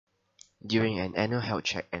During an annual health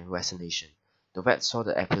check and vaccination, the vet saw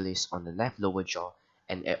the epulis on the left lower jaw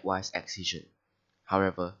and advised excision.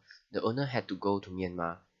 However, the owner had to go to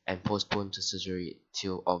Myanmar and postpone the surgery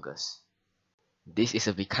till August. This is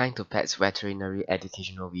a Be Kind to Pets veterinary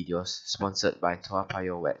educational videos sponsored by Toa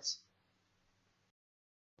Payoh Vets.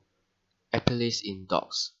 Epulis in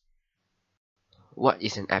dogs. What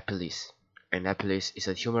is an epulis? An epulis is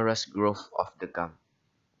a tumorous growth of the gum.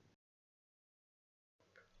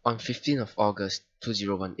 On 15th of August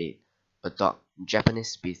 2018, a dog,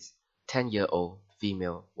 Japanese Spitz, 10-year-old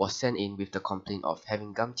female, was sent in with the complaint of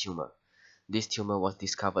having gum tumor. This tumor was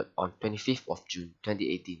discovered on 25th of June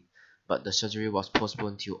 2018, but the surgery was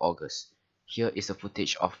postponed till August. Here is a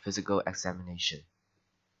footage of physical examination.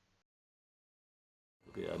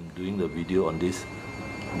 Okay, I'm doing the video on this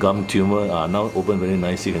gum tumor. Now open very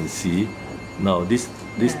nice, you can see. Now this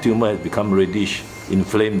tumor has become reddish,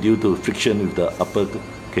 inflamed due to friction with the upper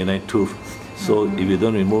canine tooth. So if you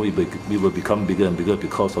don't remove it, it will become bigger and bigger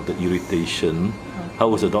because of the irritation. How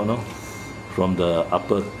was the dog now? From the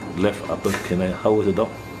left upper canine, how was the dog?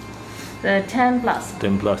 The 10 plus.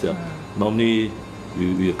 10 plus, yeah. Normally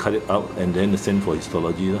we cut it out and then send for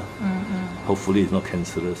histology. Hopefully it's not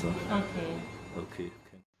cancerous. Okay.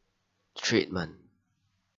 Treatment.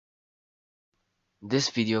 This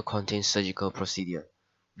video contains surgical procedure.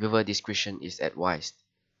 Viewer discretion is advised.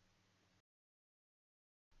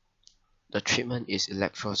 The treatment is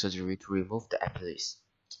electrosurgery to remove the epulis.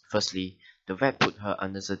 Firstly, the vet put her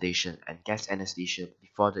under sedation and gas anesthesia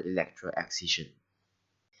before the electro-excision.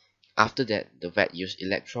 After that, the vet used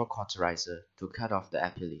electrocauterizer to cut off the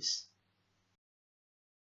epulis.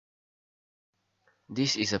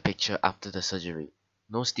 This is a picture after the surgery.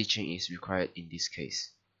 No stitching is required in this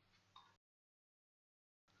case.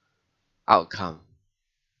 Outcome.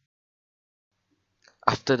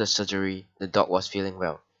 After the surgery, the dog was feeling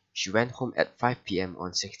well. She went home at 5 p.m.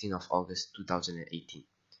 on 16th of August 2018.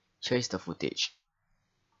 Here is the footage.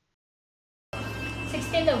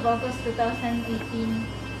 16th of August 2018.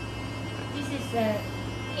 This is an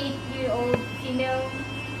 8-year-old female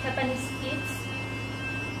Japanese Spitz,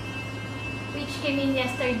 which came in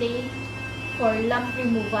yesterday for lump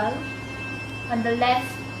removal on the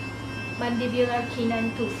left mandibular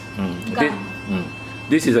canine tooth.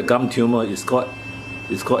 This is a gum tumor. It's called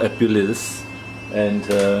epulis, and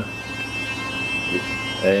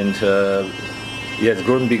it has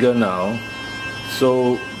grown bigger now.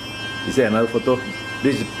 So, is there another photo?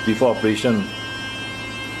 This is before operation.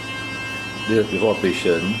 This is before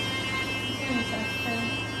operation.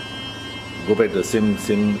 Go back to the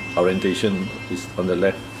same orientation. Is on the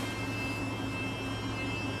left.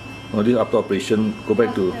 Now this after operation. Go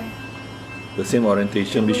back to the same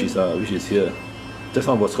orientation, which is here. Just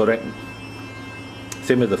now was correct.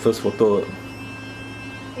 Same as the first photo.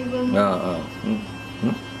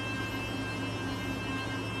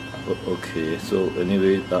 Okay, so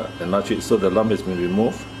anyway, enlarge it. So the lump has been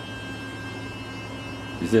removed.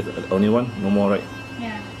 Is that the only one? No more, right?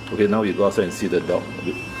 Yeah. Okay, now you go outside and see the dog.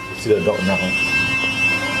 See the dog now.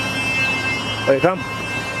 Okay, come.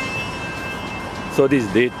 So this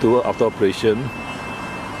is day 2 after operation.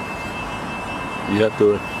 You have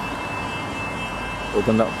to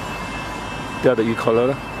open up. Tell the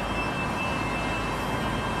e-collar.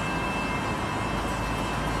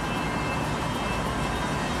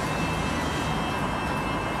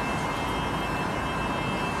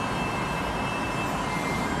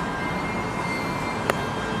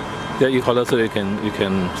 Yeah, e-collar so you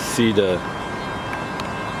can see the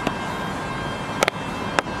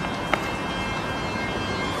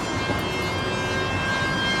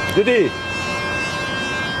Didi.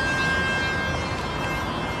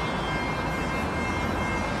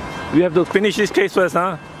 We have to finish this case first,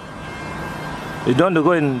 huh? You don't want to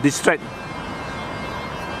go and distract.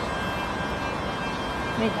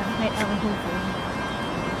 Wait, I will hold for you.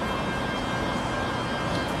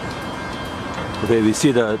 Okay, we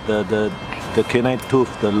see the canine tooth,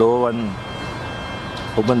 the lower one.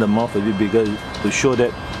 Open the mouth a bit bigger to show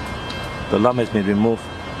that the lump has been removed.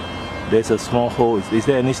 There's a small hole. Is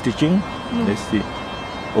there any stitching? Let's see.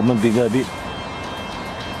 Open bigger a bit.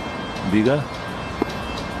 Bigger.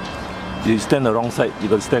 You stand the wrong side. You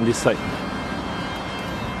got to stand this side.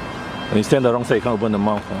 When you stand the wrong side, you can't open the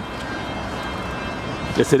mouth.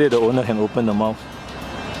 Yesterday, the owner can open the mouth.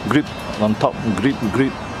 Grip on top. Grip.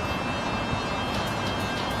 Grip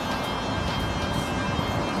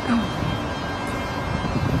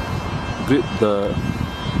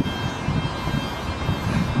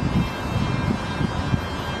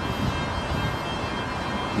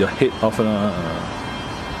your head off.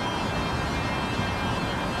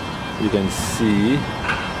 You can see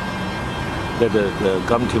that the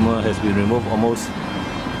gum tumor has been removed almost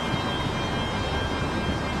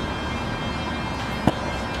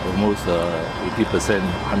 80%,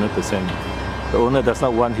 100%. The owner does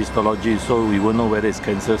not want histology, so we won't know whether it's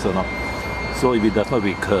cancerous or not. So if it does not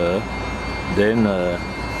recur, then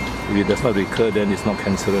it's not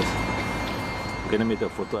cancerous. Okay, let me take a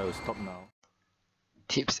photo. I will stop now.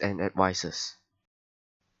 Tips and advices.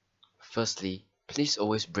 Firstly, please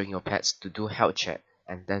always bring your pets to do health check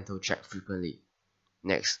and dental check frequently.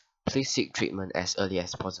 Next, please seek treatment as early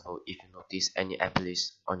as possible if you notice any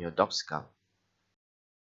epulis on your dog's scalp.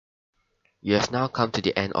 You have now come to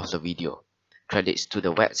the end of the video. Credits to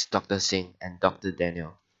the vets Dr. Singh and Dr.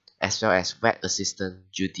 Daniel, as well as vet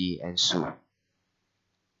assistant Judy and Sue.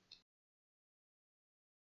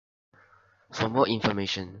 For more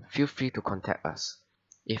information, feel free to contact us.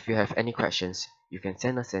 If you have any questions, you can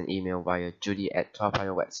send us an email via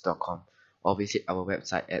judy@toapayovets.com or visit our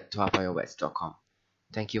website at toapayovets.com.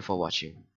 Thank you for watching.